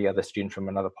adding 30 other students from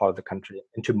another part of the country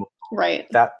into Moodle. Right.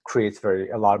 That creates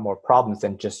a lot more problems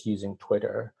than just using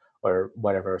Twitter or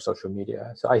whatever social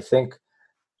media. So I think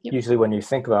usually when you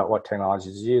think about what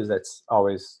technologies use, it's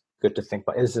always good to think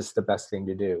about, is this the best thing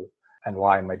to do? And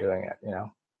why am I doing it?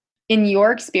 In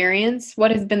your experience,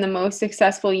 what has been the most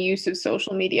successful use of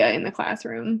social media in the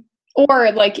classroom?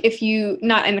 Or like if you,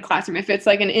 not in the classroom, if it's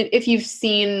like if you've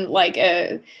seen like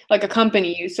a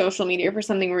company use social media for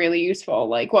something really useful,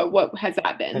 like what has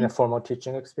that been? In a formal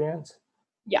teaching experience?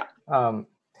 Yeah. I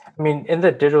mean, in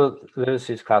the digital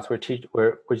literacies class,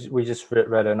 we just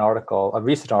read an article, a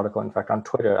recent article, in fact, on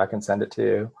Twitter. I can send it to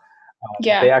you.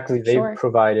 They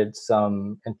provided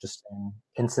some interesting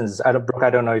instances. Brooke, I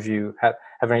don't know if you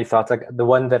have any thoughts. Like the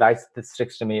one that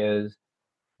sticks to me is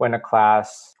when a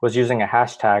class was using a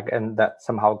hashtag and that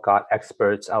somehow got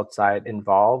experts outside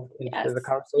involved into the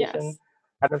conversation.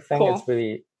 Kind of thing.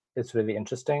 Cool. It's really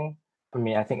interesting. I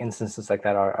mean, I think instances like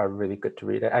that are really good to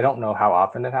read. I don't know how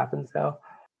often it happens though.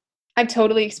 I've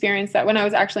totally experienced that when I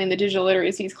was actually in the digital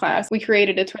literacies class. We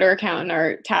created a Twitter account and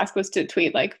our task was to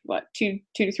tweet like two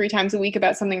to three times a week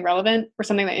about something relevant or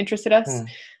something that interested us.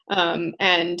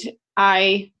 And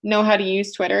I know how to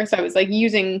use Twitter. So I was like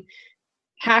using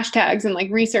hashtags and like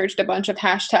researched a bunch of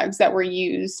hashtags that were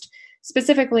used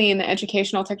specifically in the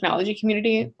educational technology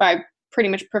community by pretty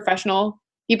much professional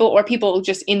people or people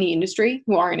just in the industry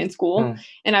who aren't in school.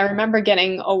 And I remember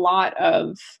getting a lot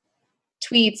of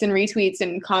tweets and retweets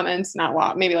and comments, not a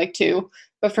lot, maybe like 2,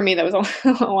 but for me that was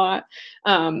a lot,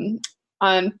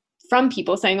 from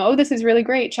people saying, oh, this is really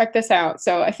great, check this out.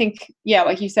 So I think,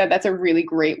 like you said, that's a really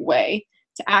great way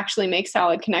to actually make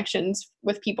solid connections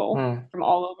with people from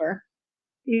all over.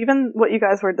 Even what you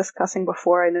guys were discussing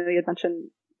before, I know you had mentioned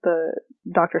the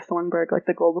Dr. Thornburg, like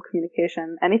the global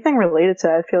communication, anything related to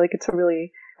that, I feel like it's a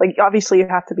really, like, obviously you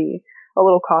have to be a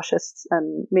little cautious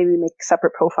and maybe make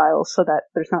separate profiles so that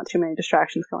there's not too many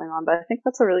distractions going on. But I think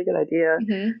that's a really good idea,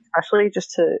 especially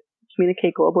just to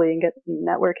communicate globally and get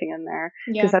networking in there,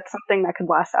 because that's something that could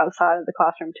last outside of the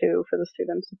classroom too for the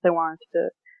students if they wanted to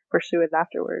pursue it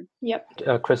afterward.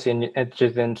 Yep. Chrissy,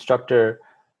 did the instructor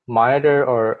monitor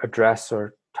or address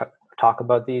or talk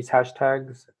about these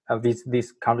hashtags of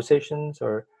these conversations,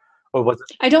 or was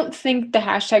it? I don't think the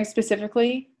hashtag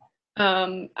specifically.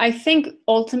 I think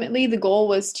ultimately the goal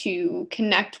was to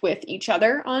connect with each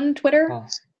other on Twitter,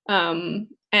 and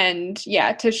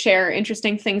to share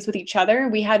interesting things with each other.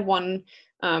 We had one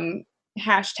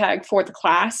hashtag for the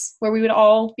class where we would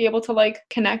all be able to like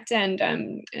connect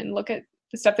and look at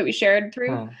the stuff that we shared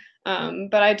through.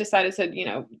 But I decided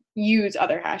to, use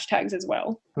other hashtags as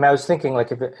well. I mean, I was thinking,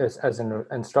 like, if it is, as an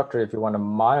instructor, if you want to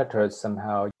monitor it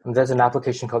somehow, there's an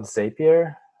application called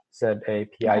Zapier,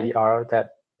 Zapier, that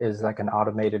is like an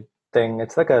automated thing.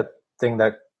 It's like a thing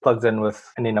that plugs in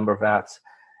with any number of apps.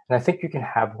 And I think you can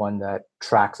have one that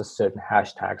tracks a certain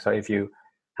hashtag. So if you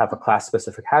have a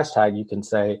class-specific hashtag, you can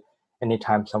say,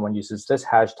 anytime someone uses this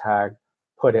hashtag,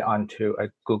 put it onto a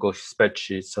Google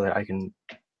spreadsheet so that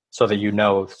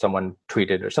someone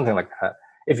tweeted or something like that.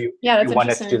 If you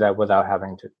wanted to do that without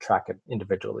having to track it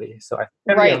individually. So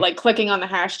like clicking on the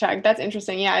hashtag. That's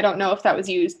interesting. Yeah, I don't know if that was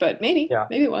used, but maybe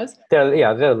it was. There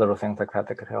are little things like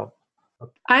that could help.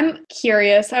 I'm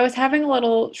curious. I was having a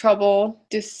little trouble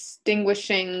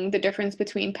distinguishing the difference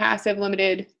between passive,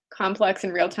 limited, complex,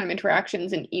 and real-time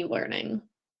interactions in e-learning.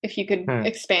 If you could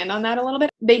expand on that a little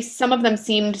bit. Some of them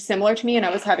seemed similar to me, and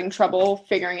I was having trouble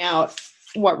figuring out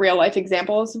what real-life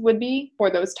examples would be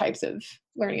for those types of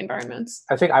learning environments.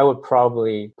 I think I would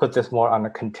probably put this more on a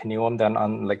continuum than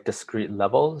on like discrete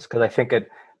levels, because I think it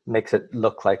makes it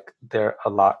look like they're a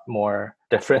lot more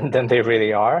different than they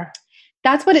really are.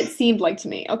 That's what it seemed like to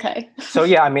me. Okay. So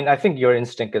I mean, I think your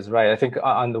instinct is right. I think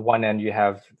on the one end you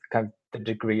have kind of the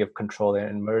degree of control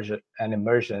and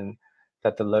immersion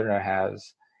that the learner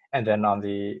has, and then on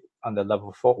the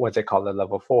level 4, what they call the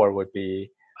level 4 would be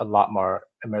a lot more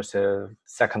immersive.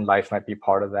 Second Life might be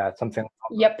part of that. Something.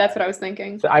 Yep, that's what I was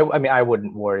thinking. So I mean, I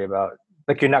wouldn't worry about,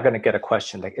 like, you're not going to get a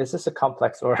question like, is this a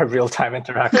complex or a real-time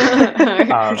interaction?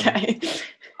 Okay.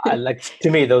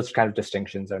 To me, those kind of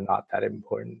distinctions are not that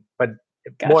important. But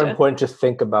more important to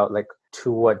think about, like,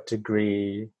 to what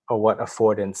degree or what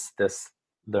affordance this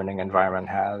learning environment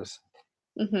has.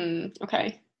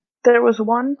 Okay. There was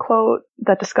one quote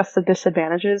that discussed the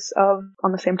disadvantages of,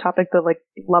 on the same topic, the like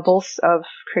levels of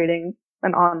creating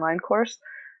an online course.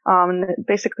 And it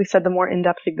basically said the more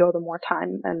in-depth you go, the more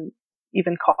time and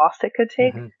even cost it could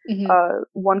take.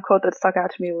 One quote that stuck out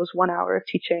to me was 1 hour of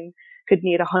teaching could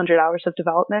need 100 hours of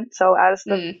development. So as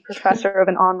the professor of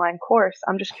an online course,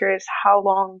 I'm just curious, how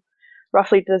long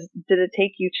roughly did it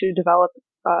take you to develop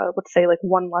let's say like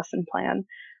one lesson plan?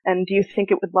 And do you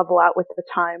think it would level out with the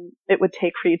time it would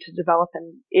take for you to develop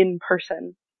an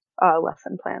in-person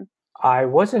lesson plan? I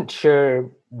wasn't sure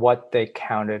what they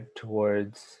counted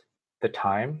towards the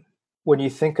time. When you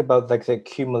think about like the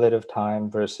cumulative time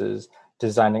versus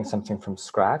designing something from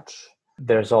scratch,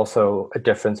 there's also a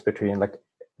difference between like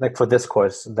for this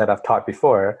course that I've taught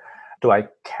before, do I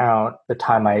count the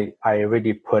time I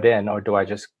already put in, or do I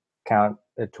just count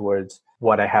it towards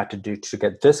what I had to do to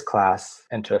get this class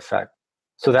into effect?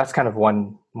 So that's kind of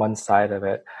one side of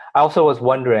it. I also was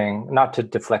wondering, not to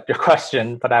deflect your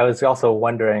question, but I was also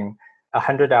wondering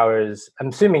 100 hours. I'm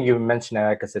assuming you mentioned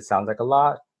it because it sounds like a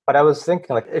lot. But I was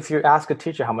thinking, like, if you ask a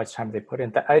teacher how much time they put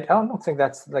in, I don't think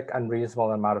that's like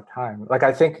unreasonable amount of time. Like,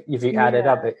 I think if you add it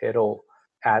up, it'll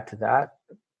add to that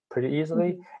pretty easily.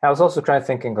 And I was also trying to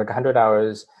thinking like 100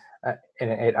 hours in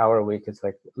an 8-hour week is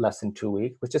like less than 2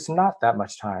 weeks, which is not that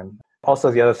much time.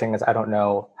 Also, the other thing is I don't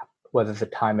know whether the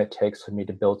time it takes for me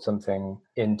to build something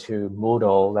into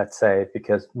Moodle, let's say,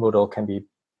 because Moodle can be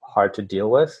hard to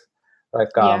deal with. Like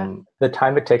the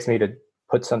time it takes me to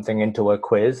put something into a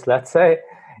quiz, let's say,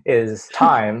 is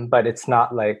time, but it's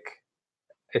not like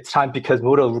it's time because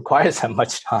Moodle requires that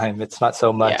much time. It's not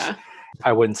so much. Yeah.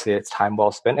 I wouldn't say it's time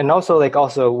well spent. And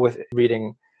also with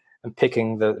reading and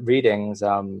picking the readings,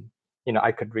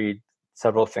 I could read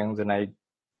several things, and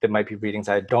there might be readings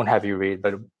I don't have you read,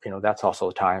 but that's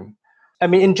also time. I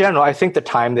mean, in general, I think the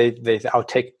time I'll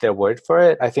take their word for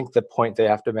it. I think the point they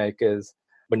have to make is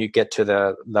when you get to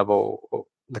the level,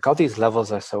 like all these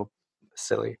levels are so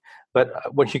silly, but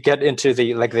when you get into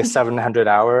the 700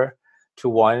 hour to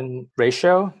 1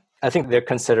 ratio, I think they're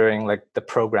considering like the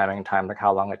programming time, like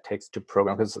how long it takes to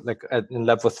program. Because like in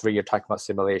level 3, you're talking about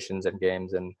simulations and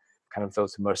games and kind of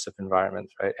those immersive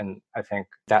environments, right? And I think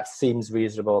that seems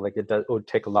reasonable. Like it would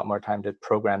take a lot more time to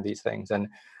program these things. And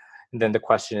then the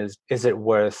question is it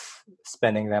worth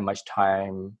spending that much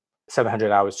time,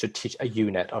 700 hours to teach a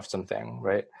unit of something,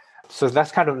 right? So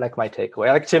that's kind of like my takeaway.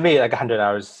 Like to me, like 100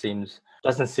 hours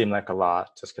doesn't seem like a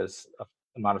lot just because of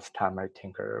the amount of time I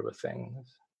tinker with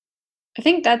things. I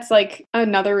think that's like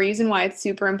another reason why it's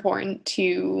super important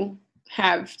to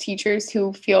have teachers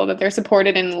who feel that they're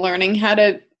supported in learning how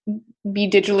to be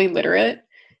digitally literate.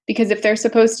 Because if they're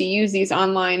supposed to use these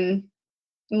online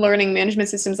learning management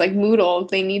systems like Moodle,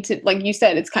 they need to, like you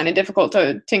said, it's kind of difficult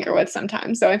to tinker with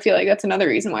sometimes. So I feel like that's another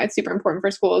reason why it's super important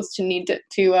for schools to need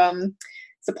to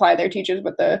supply their teachers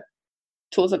with the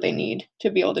tools that they need to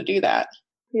be able to do that.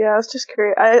 Yeah, I was just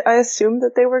curious. I assumed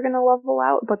that they were going to level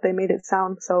out, but they made it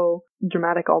sound so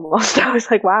dramatic almost. I was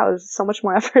like, wow, there's so much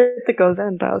more effort that goes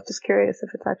in. But I was just curious if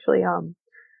it's actually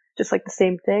just like the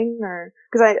same thing, or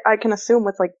because I can assume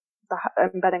with like the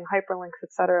embedding hyperlinks,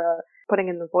 etc., putting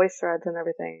in the voice threads and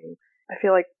everything. I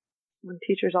feel like when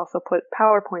teachers also put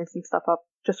PowerPoints and stuff up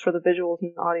just for the visuals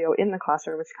and audio in the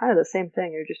classroom, it's kind of the same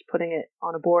thing. You're just putting it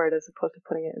on a board as opposed to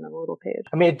putting it in a Moodle page.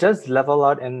 I mean, it does level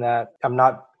out in that I'm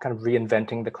not kind of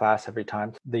reinventing the class every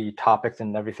time. The topics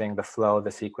and everything, the flow,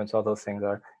 the sequence, all those things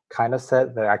are kind of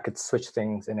set that I could switch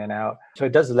things in and out. So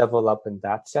it does level up in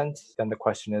that sense. Then the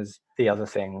question is the other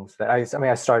things that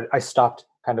I stopped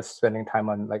kind of spending time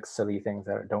on like silly things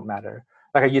that don't matter.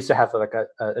 Like I used to have like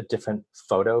a different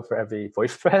photo for every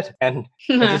voice thread, and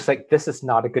it's just like, this is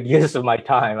not a good use of my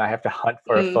time. I have to hunt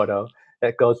for a photo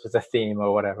that goes with a theme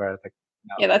or whatever. Like,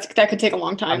 no. Yeah, that could take a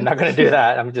long time. I'm not going to do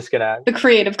that. I'm just going to the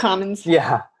Creative Commons.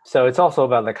 Yeah. So it's also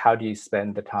about like how do you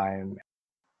spend the time.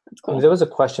 That's cool. There was a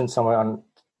question somewhere on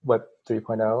Web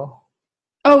 3.0.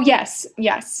 Oh, yes.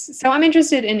 So I'm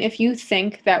interested in if you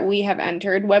think that we have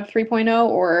entered Web 3.0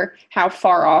 or how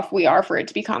far off we are for it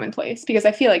to be commonplace. Because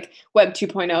I feel like Web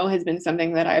 2.0 has been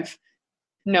something that I've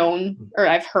known or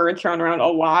I've heard thrown around a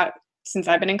lot since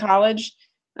I've been in college,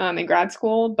 in grad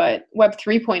school. But Web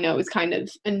 3.0 is kind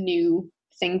of a new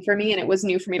thing for me, and it was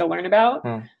new for me to learn about.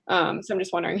 So I'm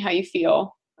just wondering how you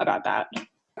feel about that.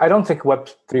 I don't think Web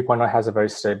 3.0 has a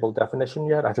very stable definition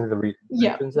yet. I think the reason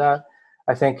mentions that.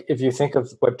 I think if you think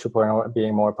of Web 2.0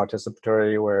 being more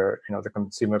participatory, where the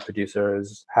consumer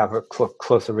producers have a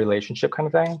closer relationship kind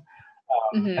of thing,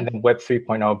 and then Web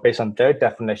 3.0, based on their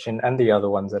definition and the other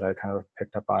ones that I kind of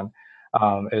picked up on,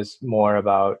 is more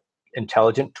about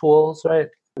intelligent tools, right?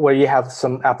 Where you have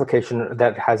some application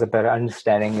that has a better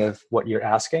understanding of what you're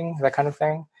asking, that kind of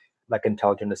thing, like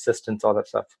intelligent assistance, all that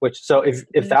stuff. So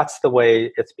if that's the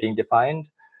way it's being defined,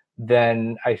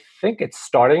 then I think it's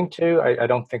starting to. I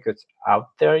don't think it's out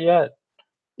there yet.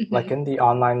 Like in the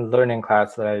online learning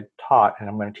class that I taught, and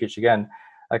I'm going to teach again,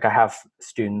 like I have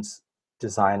students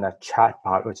design a chat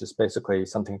bot, which is basically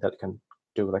something that can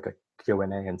do like a Q&A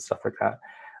and stuff like that.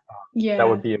 Yeah. That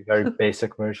would be a very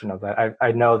basic version of that.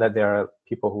 I know that there are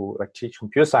people who like teach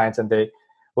computer science, and they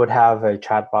would have a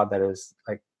chatbot that is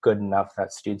like good enough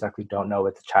that students actually don't know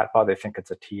it's a chatbot. They think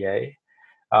it's a TA.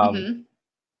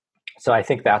 So I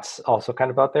think that's also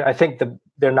kind of out there. I think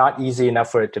they're not easy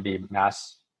enough for it to be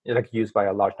like used by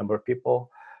a large number of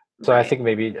people. So I think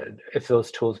maybe if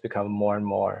those tools become more and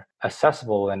more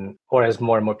accessible, or as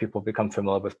more and more people become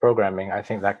familiar with programming, I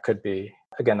think that could be,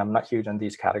 again, I'm not huge on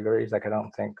these categories. Like I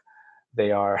don't think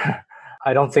they are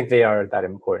that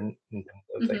important in terms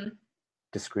of like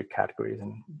discrete categories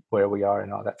and where we are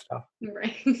and all that stuff.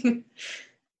 Right.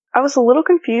 I was a little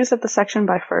confused at the section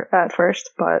at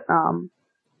first, but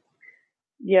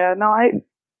yeah, no,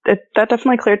 that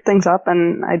definitely cleared things up,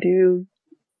 and I do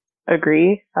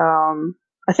agree.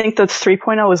 I think the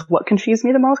 3.0 is what confused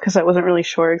me the most, because I wasn't really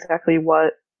sure exactly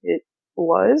what it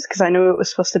was, because I knew it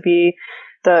was supposed to be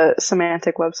the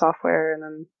semantic web software and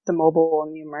then the mobile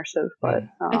and the immersive, but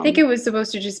I think it was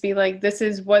supposed to just be like, this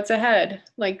is what's ahead,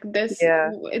 like this,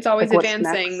 it's always like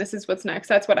advancing, this is what's next.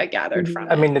 That's what I gathered from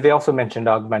it. I mean, they also mentioned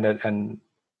augmented and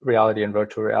reality and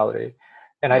virtual reality,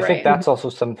 and I think that's also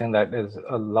something that is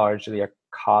largely a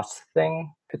cost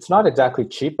thing. It's not exactly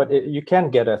cheap, but you can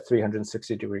get a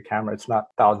 360-degree camera. It's not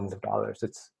thousands of dollars.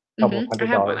 It's a couple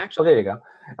 $100. So there you go.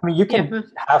 I mean, you can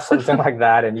have something like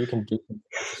that, and you can do something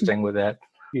interesting with it.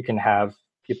 You can have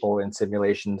people in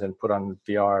simulations and put on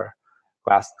VR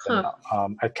glasses. And,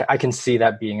 I can see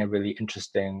that being a really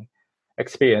interesting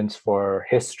experience for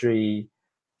history.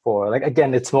 For like,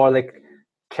 again, it's more like,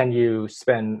 can you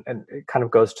spend, and it kind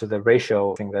of goes to the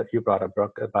ratio thing that you brought up,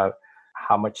 Brooke, about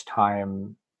how much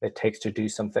time it takes to do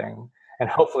something. And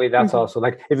hopefully that's also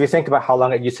like, if you think about how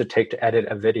long it used to take to edit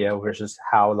a video versus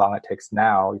how long it takes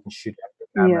now, you can shoot it with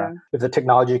the camera. If the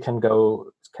technology can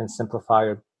simplify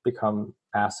or become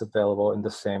mass available in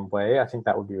the same way, I think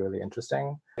that would be really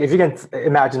interesting. If you can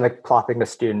imagine like plopping a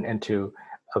student into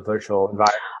a virtual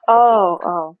environment.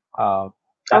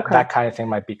 That kind of thing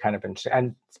might be kind of interesting.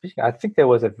 And speaking, I think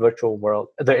there is a virtual world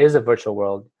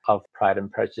of Pride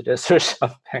and Prejudice or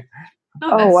something.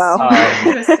 Oh wow.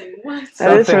 Interesting.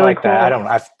 Something really like cool.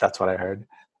 That. That's what I heard.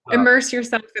 Immerse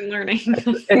yourself in learning.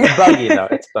 It's buggy though.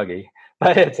 It's buggy,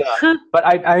 but it's. But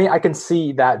I mean, I can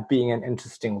see that being an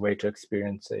interesting way to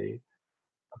experience a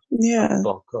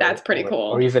book. That's pretty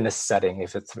cool. Or even a setting,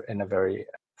 if it's in a very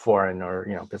foreign or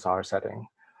bizarre setting.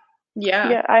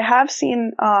 Yeah, I have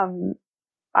seen.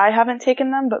 I haven't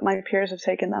taken them, but my peers have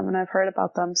taken them, and I've heard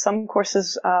about them. Some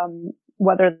courses,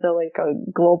 whether they're like a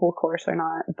global course or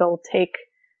not, they'll take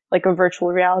like a virtual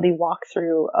reality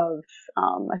walkthrough of,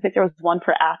 I think there was one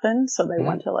for Athens. So they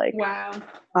went to like,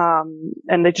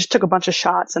 and they just took a bunch of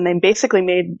shots, and they basically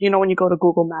made, when you go to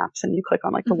Google Maps and you click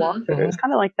on like the walkthrough, it was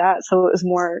kind of like that. So it was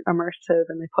more immersive,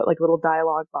 and they put like little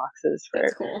dialogue boxes for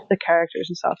the characters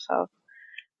and stuff. So,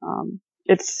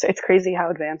 it's crazy how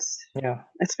advanced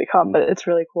it's become, but it's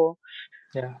really cool.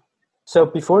 Yeah. So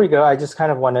before we go, I just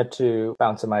kind of wanted to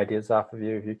bounce some ideas off of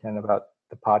you, if you can, about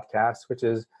the podcast, which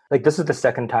is like, this is the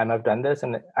second time I've done this,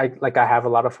 and I have a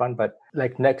lot of fun, but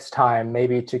like next time,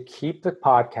 maybe to keep the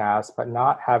podcast, but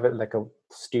not have it like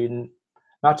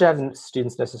not to have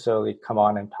students necessarily come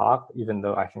on and talk, even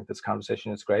though I think this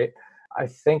conversation is great. I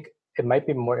think it might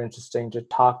be more interesting to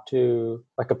talk to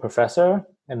like a professor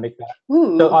and make that.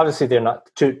 So obviously they're not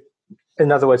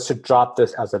in other words, to drop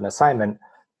this as an assignment,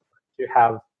 to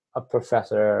have a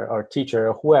professor or teacher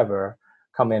or whoever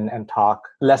come in and talk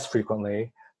less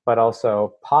frequently, but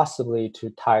also possibly to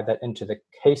tie that into the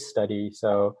case study.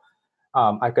 So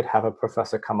I could have a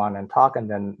professor come on and talk, and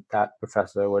then that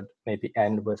professor would maybe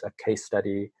end with a case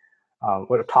study,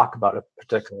 would talk about a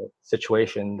particular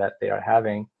situation that they are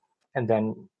having. And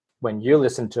then when you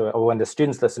listen to it, or when the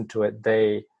students listen to it,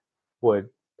 they would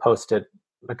post it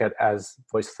as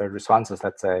voice third responses,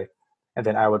 let's say, and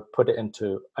then I would put it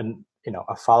into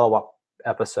a follow-up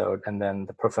episode, and then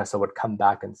the professor would come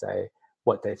back and say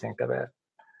what they think of it.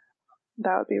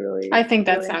 That would be really. I think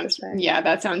that really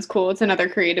that sounds cool. It's another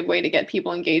creative way to get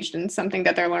people engaged in something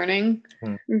that they're learning.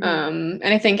 And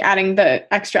I think adding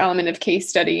the extra element of case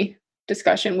study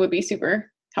discussion would be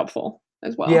super helpful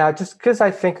as well. Yeah, just because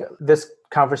I think this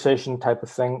conversation type of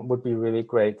thing would be really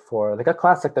great for like a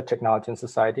class like the Technology and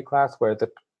Society class, where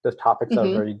the topics are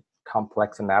very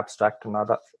complex and abstract and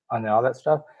all that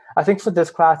stuff. I think for this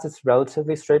class, it's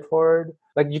relatively straightforward.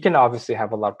 Like, you can obviously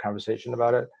have a lot of conversation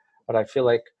about it, but I feel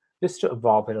like just to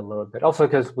evolve it a little bit. Also,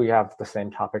 because we have the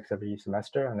same topics every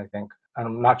semester, and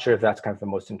I'm not sure if that's kind of the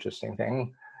most interesting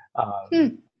thing.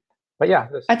 But yeah.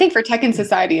 I think for Tech and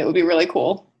Society, it would be really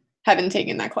cool having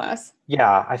taken that class.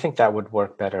 Yeah, I think that would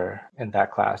work better in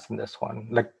that class than this one.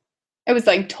 Like, It was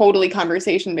like totally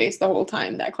conversation based the whole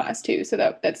time, that class too. So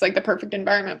that's like the perfect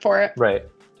environment for it. Right.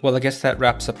 Well, I guess that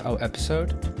wraps up our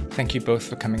episode. Thank you both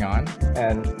for coming on.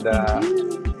 And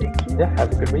Thank you. yeah,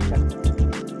 have a good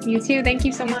weekend. You too. Thank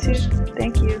you so much.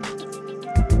 Thank you.